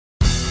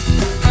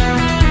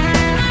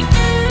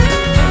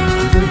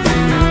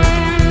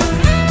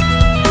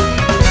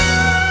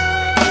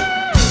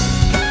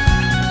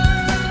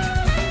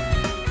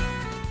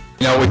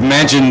We've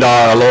mentioned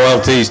our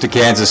loyalties to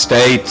Kansas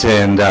State,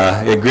 and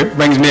it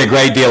brings me a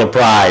great deal of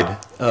pride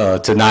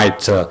tonight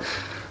to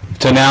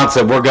announce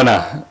that we're going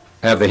to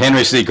have the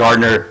Henry C.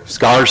 Gardiner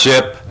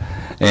Scholarship,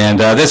 and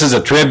this is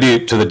a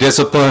tribute to the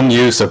discipline,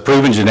 use of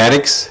proven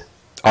genetics,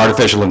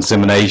 artificial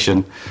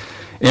insemination,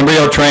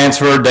 embryo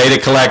transfer,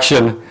 data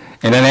collection,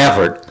 in an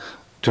effort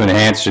to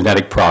enhance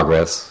genetic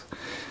progress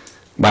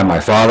by my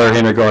father,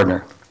 Henry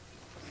Gardiner.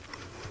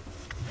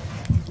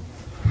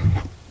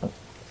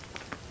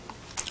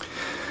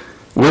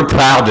 We're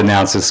proud to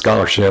announce this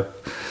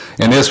scholarship,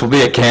 and this will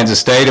be at Kansas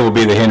State. It will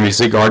be the Henry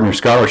C. Gardiner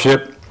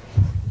Scholarship.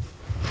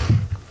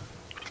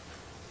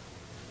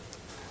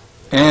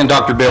 And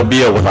Dr. Bill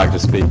Beal would like to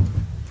speak.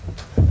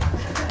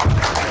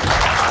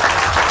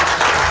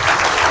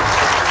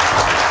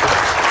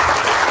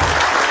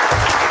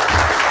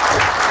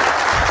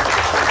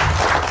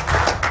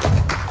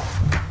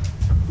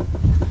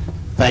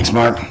 Thanks,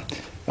 Mark.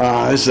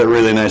 This is a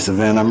really nice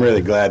event. I'm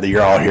really glad that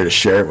you're all here to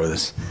share it with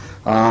us.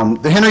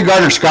 The Henry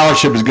Gardiner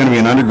Scholarship is going to be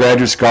an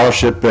undergraduate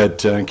scholarship at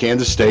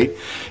Kansas State.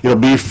 It'll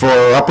be for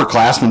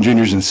upperclassmen,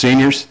 juniors, and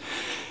seniors.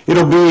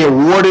 It'll be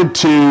awarded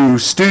to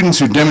students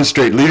who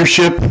demonstrate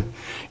leadership,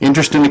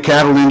 interest in the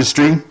cattle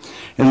industry,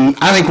 and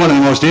I think one of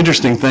the most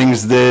interesting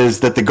things is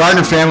that the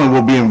Gardiner family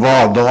will be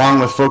involved along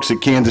with folks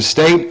at Kansas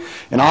State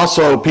and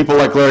also people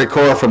like Larry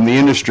Cora from the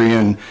industry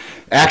in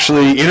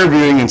actually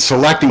interviewing and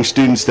selecting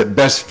students that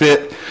best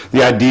fit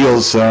the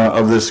ideals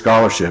of this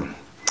scholarship.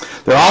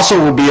 There also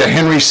will be a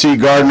Henry C.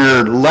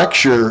 Gardiner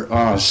lecture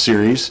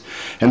series,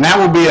 and that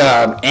will be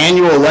an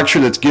annual lecture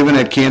that's given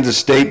at Kansas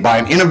State by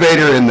an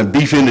innovator in the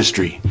beef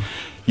industry,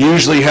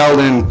 usually held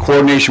in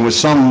coordination with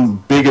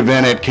some big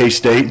event at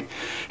K-State.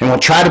 And we'll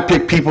try to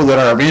pick people that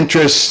are of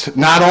interest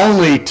not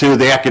only to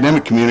the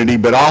academic community,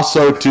 but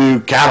also to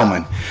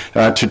cattlemen,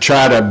 to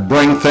try to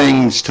bring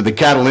things to the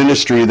cattle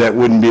industry that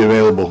wouldn't be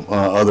available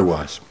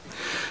otherwise.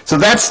 So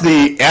that's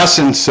the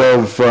essence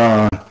of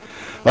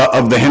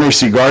the Henry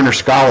C. Gardiner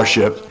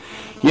Scholarship.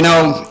 You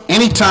know,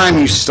 anytime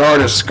you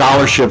start a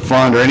scholarship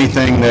fund or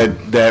anything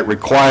that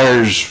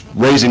requires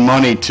raising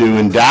money to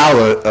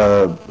endow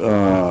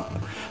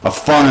a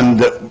fund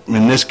that,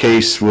 in this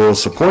case, will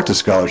support the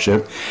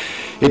scholarship,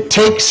 it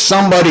takes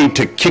somebody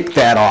to kick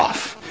that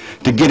off,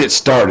 to get it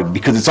started,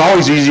 because it's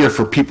always easier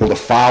for people to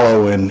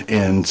follow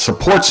and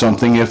support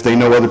something if they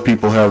know other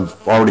people have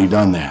already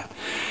done that.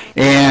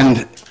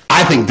 And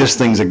I think this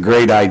thing's a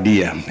great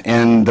idea.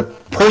 And the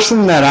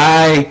person that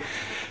I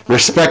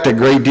respect a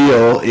great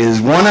deal is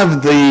one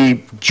of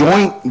the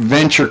joint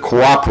venture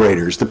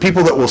cooperators, the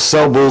people that will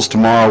sell bulls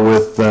tomorrow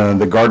with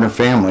the Gardiner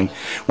family.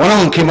 One of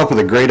them came up with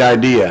a great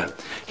idea.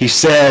 He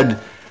said,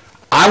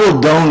 I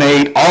will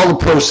donate all the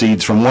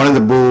proceeds from one of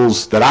the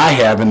bulls that I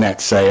have in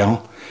that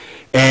sale.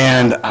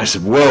 And I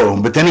said,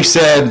 whoa. But then he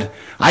said,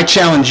 I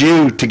challenge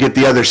you to get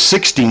the other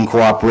 16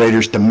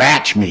 cooperators to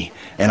match me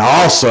and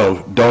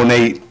also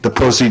donate the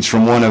proceeds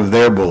from one of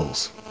their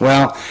bulls.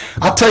 Well,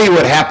 I'll tell you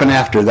what happened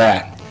after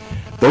that.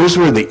 Those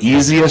were the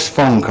easiest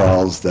phone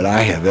calls that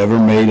I have ever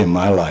made in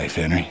my life,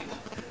 Henry.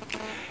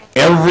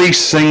 Every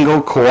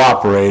single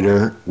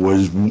cooperator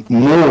was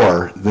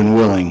more than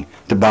willing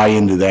to buy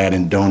into that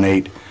and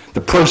donate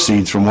the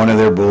proceeds from one of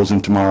their bulls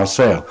in tomorrow's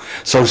sale.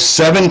 So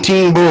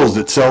 17 bulls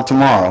that sell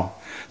tomorrow,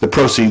 the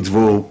proceeds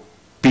will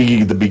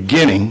be the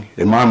beginning,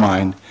 in my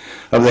mind,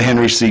 of the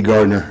Henry C.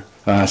 Gardiner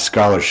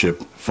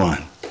Scholarship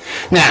Fund.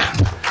 Now,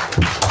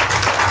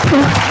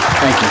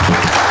 thank you.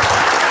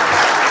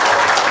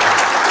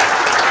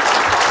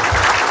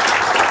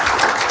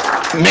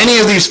 Many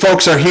of these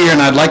folks are here,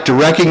 and I'd like to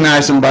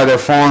recognize them by their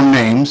farm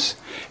names.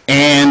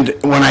 And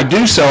when I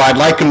do so, I'd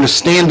like them to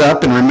stand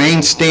up and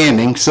remain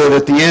standing so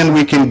that at the end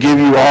we can give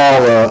you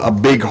all a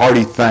big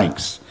hearty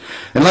thanks.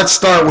 And let's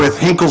start with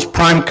Hinkle's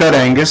Prime Cut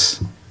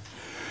Angus.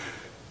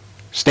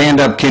 Stand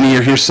up, Kenny,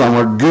 you're here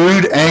somewhere.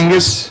 Good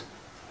Angus.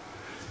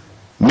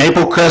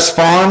 Maple Crest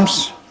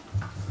Farms.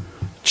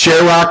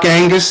 Chair Rock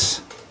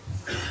Angus.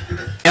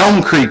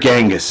 Elm Creek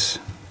Angus.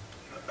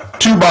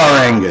 Two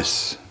Bar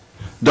Angus.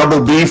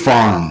 Double B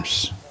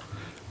Farms.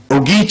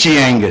 Ogeechee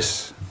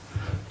Angus.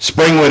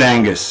 Springwood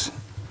Angus,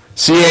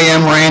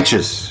 CAM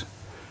Ranches,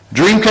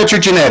 Dreamcatcher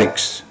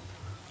Genetics,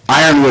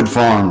 Ironwood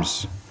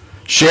Farms,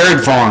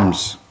 Sherrod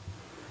Farms,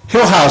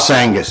 Hillhouse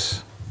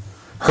Angus,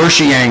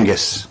 Hershey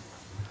Angus,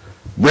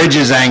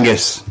 Bridges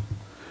Angus,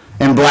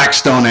 and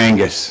Blackstone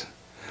Angus.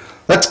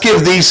 Let's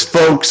give these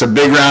folks a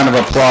big round of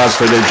applause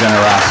for their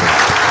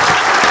generosity.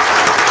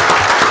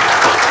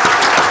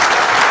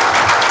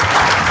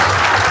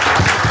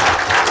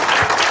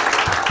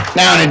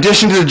 Now, in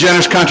addition to the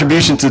generous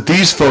contributions that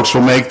these folks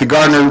will make, the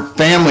Gardiner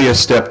family has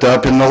stepped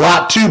up. In the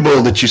Lot 2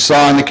 bull that you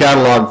saw in the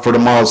catalog for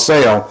tomorrow's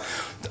sale,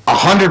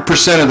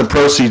 100% of the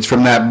proceeds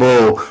from that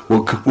bull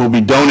will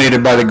be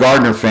donated by the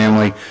Gardiner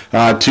family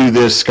to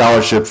this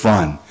scholarship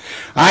fund.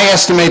 I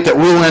estimate that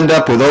we'll end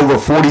up with over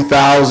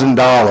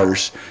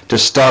 $40,000 to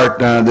start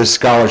this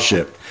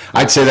scholarship.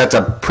 I'd say that's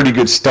a pretty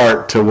good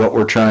start to what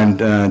we're trying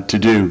to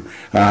do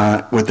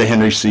with the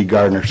Henry C.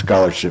 Gardiner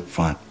Scholarship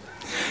Fund.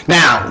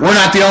 Now, we're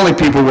not the only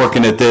people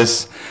working at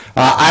this.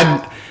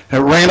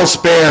 Randall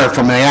Spare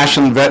from the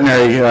Ashland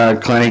Veterinary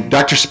Clinic.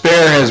 Dr.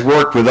 Spare has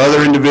worked with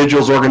other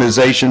individuals,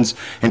 organizations,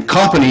 and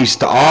companies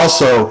to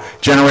also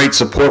generate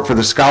support for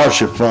the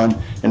Scholarship Fund.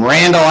 And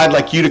Randall, I'd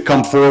like you to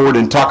come forward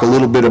and talk a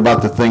little bit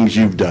about the things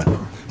you've done.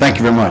 Thank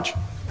you very much.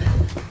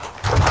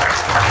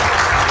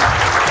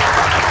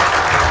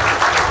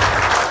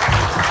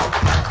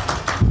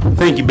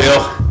 Thank you,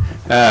 Bill.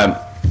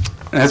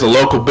 As a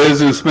local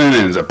businessman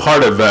and as a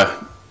part of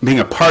being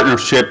a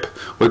partnership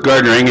with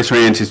Gardiner Angus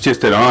Ranch, it's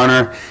just an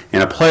honor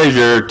and a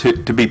pleasure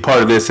to be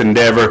part of this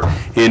endeavor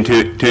and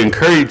to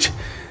encourage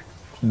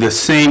the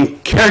same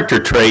character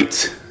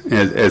traits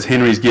as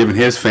Henry's given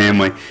his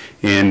family,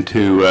 and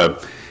to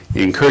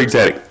encourage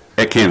that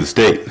at Kansas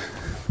State.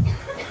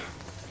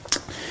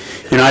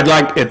 You know,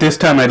 at this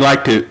time, I'd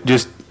like to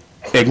just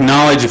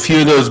acknowledge a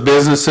few of those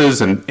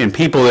businesses and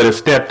people that have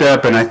stepped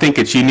up, and I think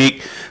it's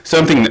unique.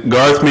 Something that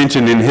Garth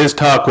mentioned in his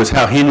talk was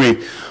how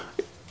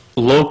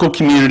local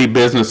community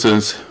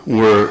businesses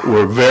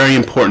were very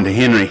important to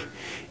Henry,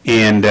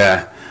 and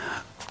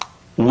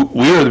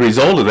we are the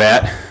result of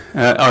that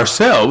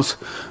ourselves.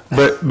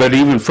 But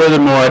even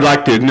furthermore, I'd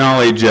like to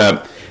acknowledge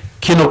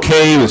Kendall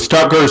Kay with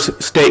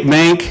Stockgrowers State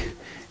Bank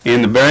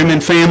and the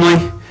Berryman family.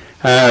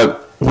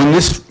 When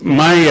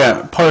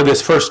my part of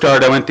this first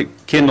started, I went to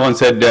Kendall and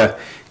said,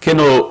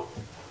 Kendall,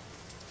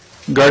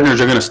 Gardiners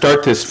are going to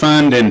start this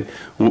fund, and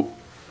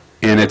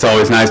it's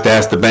always nice to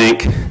ask the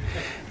bank,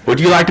 would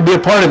you like to be a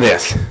part of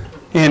this?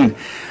 And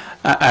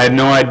I had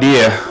no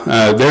idea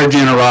their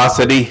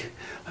generosity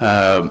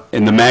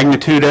and the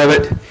magnitude of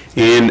it.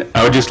 And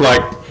I would just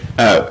like,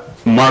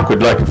 Mark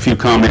would like a few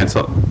comments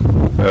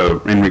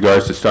in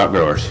regards to stock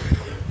growers.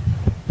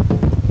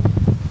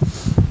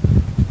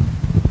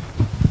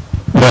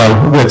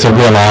 Well, it's a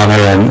real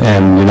honor,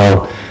 and you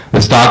know, the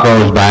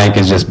Stockgrowers Bank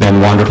has just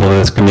been wonderful to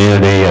this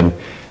community,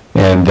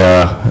 and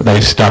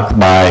they've stuck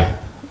by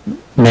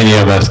many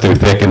of us through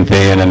thick and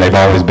thin, and they've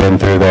always been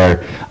through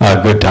their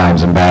good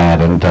times and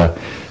bad. And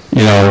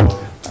you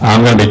know,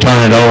 I'm going to be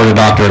turning it over to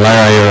Dr.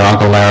 Larry, or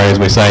Uncle Larry as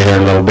we say here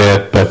in a little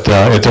bit, but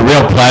it's a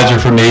real pleasure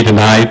for me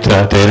tonight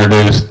to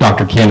introduce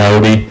Dr. Ken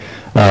Odie.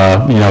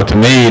 You know, to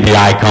me, the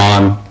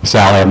icon,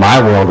 Sally, of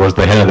my world was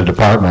the head of the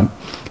Department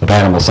of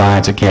Animal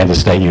Science at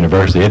Kansas State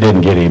University. It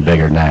didn't get any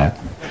bigger than that.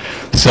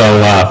 So,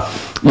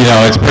 you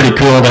know, it's pretty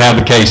cool to have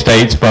the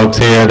K-State's folks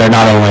here. They're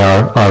not only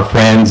our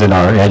friends and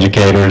our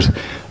educators,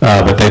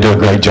 but they do a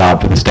great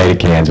job for the state of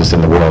Kansas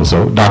and the world.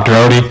 So, Dr.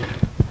 Odie.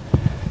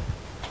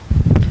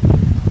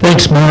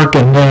 Thanks, Mark,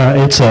 and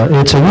it's a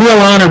real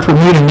honor for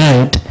me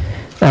tonight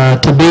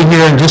to be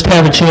here and just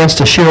have a chance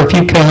to share a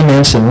few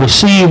comments and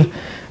receive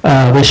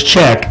this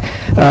check.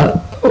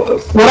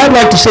 What I'd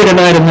like to say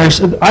tonight,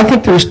 and I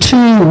think there's two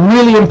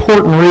really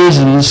important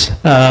reasons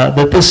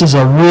that this is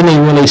a really,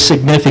 really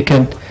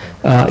significant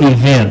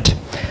event.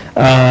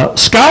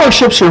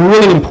 Scholarships are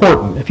really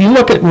important. If you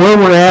look at where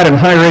we're at in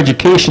higher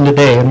education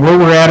today and where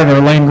we're at in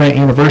our land-grant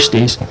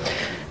universities,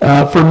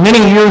 for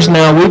many years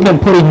now, we've been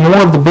putting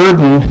more of the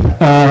burden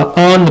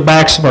on the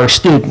backs of our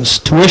students.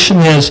 Tuition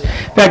is,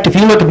 in fact, if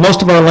you look at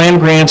most of our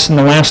land grants in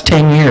the last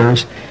 10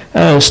 years,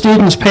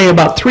 students pay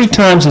about 3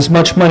 times as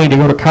much money to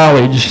go to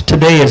college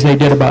today as they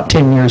did about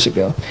 10 years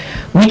ago.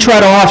 We try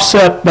to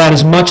offset that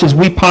as much as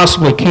we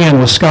possibly can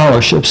with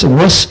scholarships, and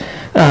this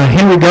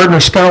Henry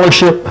Gardiner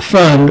Scholarship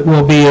Fund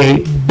will be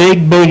a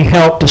big, big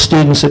help to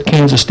students at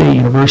Kansas State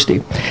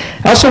University.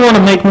 I also want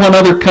to make one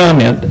other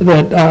comment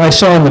that I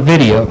saw in the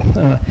video.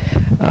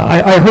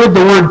 I heard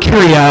the word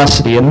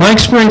curiosity. In my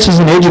experience as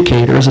an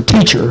educator, as a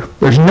teacher,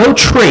 there's no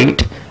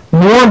trait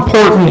more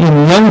important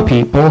in young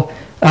people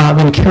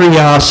than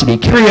curiosity.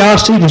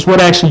 Curiosity is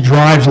what actually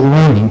drives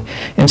learning.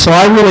 And so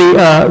I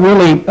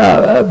really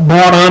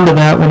bought onto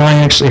that when I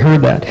actually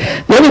heard that.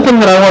 The other thing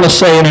that I want to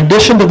say, in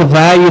addition to the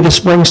value this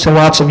brings to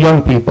lots of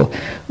young people,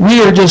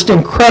 we are just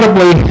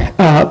incredibly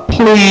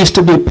pleased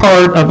to be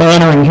part of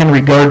honoring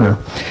Henry Gardiner.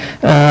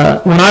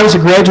 When I was a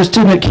graduate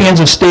student at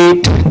Kansas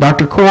State,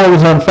 Dr. Cole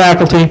was on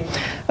faculty.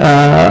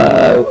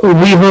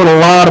 We heard a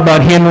lot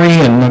about Henry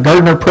and the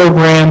Gardiner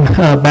program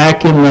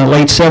back in the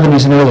late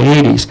 70s and early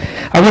 80s.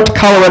 I went to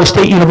Colorado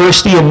State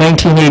University in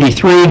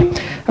 1983,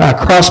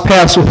 crossed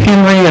paths with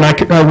Henry, and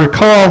I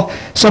recall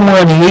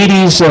somewhere in the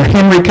 80s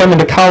Henry coming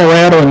to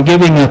Colorado and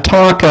giving a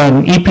talk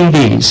on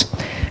EPDs.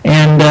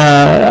 And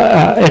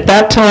at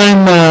that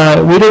time,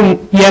 we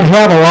didn't yet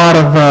have a lot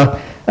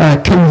of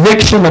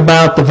conviction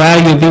about the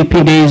value of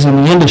EPDs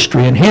in the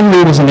industry. And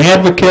Henry was an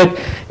advocate,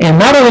 and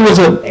not only was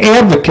an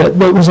advocate,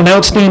 but was an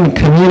outstanding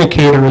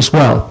communicator as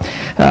well.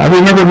 I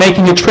remember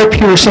making a trip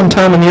here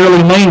sometime in the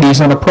early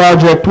 90s on a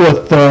project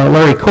with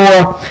Larry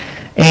Cora,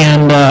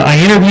 and I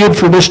interviewed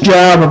for this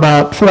job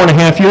about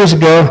 4.5 years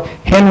ago.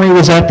 Henry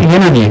was at the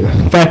interview.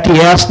 In fact,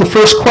 he asked the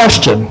first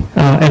question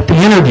at the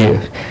interview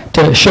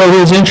to show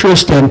his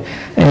interest in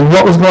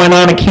what was going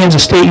on at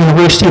Kansas State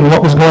University and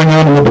what was going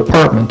on in the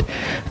department.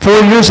 4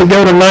 years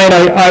ago tonight,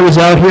 I was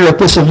out here at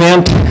this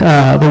event.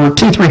 There were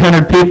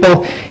 200-300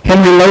 people.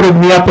 Henry loaded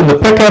me up in the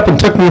pickup and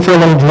took me for a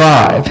little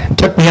drive.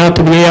 Took me out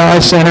to the AI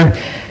Center.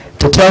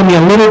 to tell me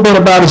a little bit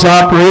about his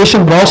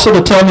operation, but also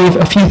to tell me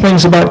a few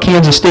things about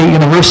Kansas State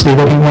University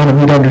that he wanted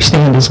me to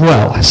understand as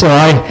well. So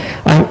I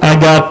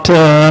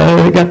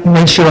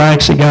made sure I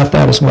actually got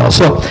that as well.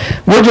 So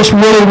we're just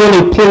really,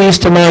 really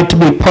pleased tonight to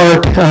be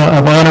part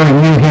of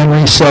honoring you,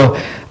 Henry. So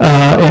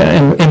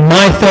and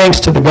my thanks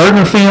to the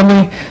Gardiner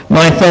family,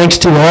 my thanks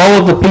to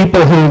all of the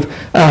people who've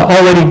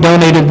already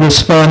donated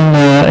this fund,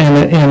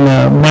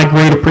 and my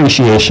great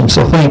appreciation.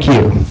 So thank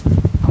you.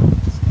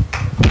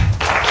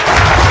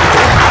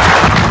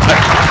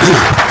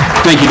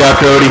 Thank you,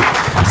 Dr.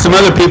 Odie. Some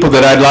other people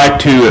that I'd like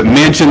to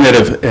mention that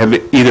have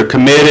either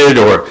committed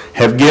or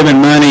have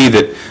given money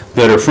that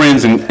are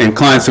friends and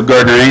clients of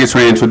Gardiner Angus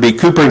Ranch would be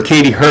Cooper and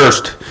Katie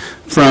Hurst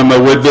from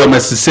Woodville,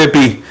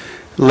 Mississippi,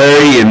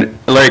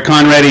 Larry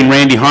Conrad and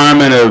Randy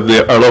Harmon of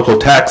our local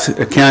tax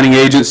accounting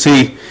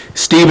agency,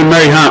 Steve and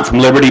Mary Hunt from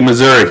Liberty,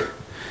 Missouri,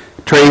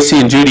 Tracy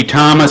and Judy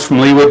Thomas from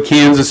Leawood,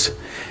 Kansas,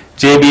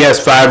 JBS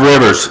Five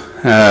Rivers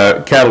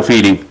cattle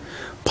feeding,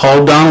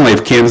 Paul Donnelly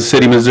of Kansas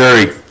City,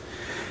 Missouri,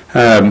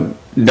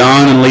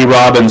 Don and Lee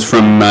Robbins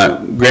from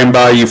Grand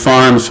Bayou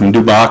Farms from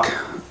Dubuque,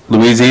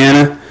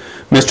 Louisiana,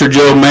 Mr.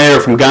 Joe Mayer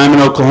from Guyman,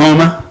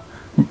 Oklahoma,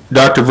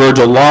 Dr.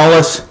 Virgil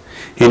Lawless,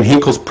 and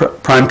Hinkle's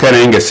Prime Cut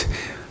Angus.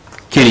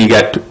 Kenny, you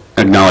got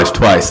acknowledged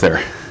twice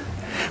there.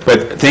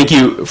 But thank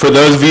you for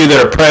those of you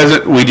that are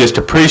present. We just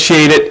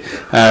appreciate it.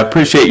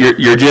 Appreciate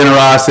your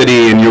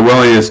generosity and your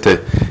willingness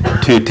to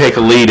take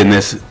a lead in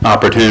this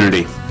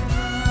opportunity.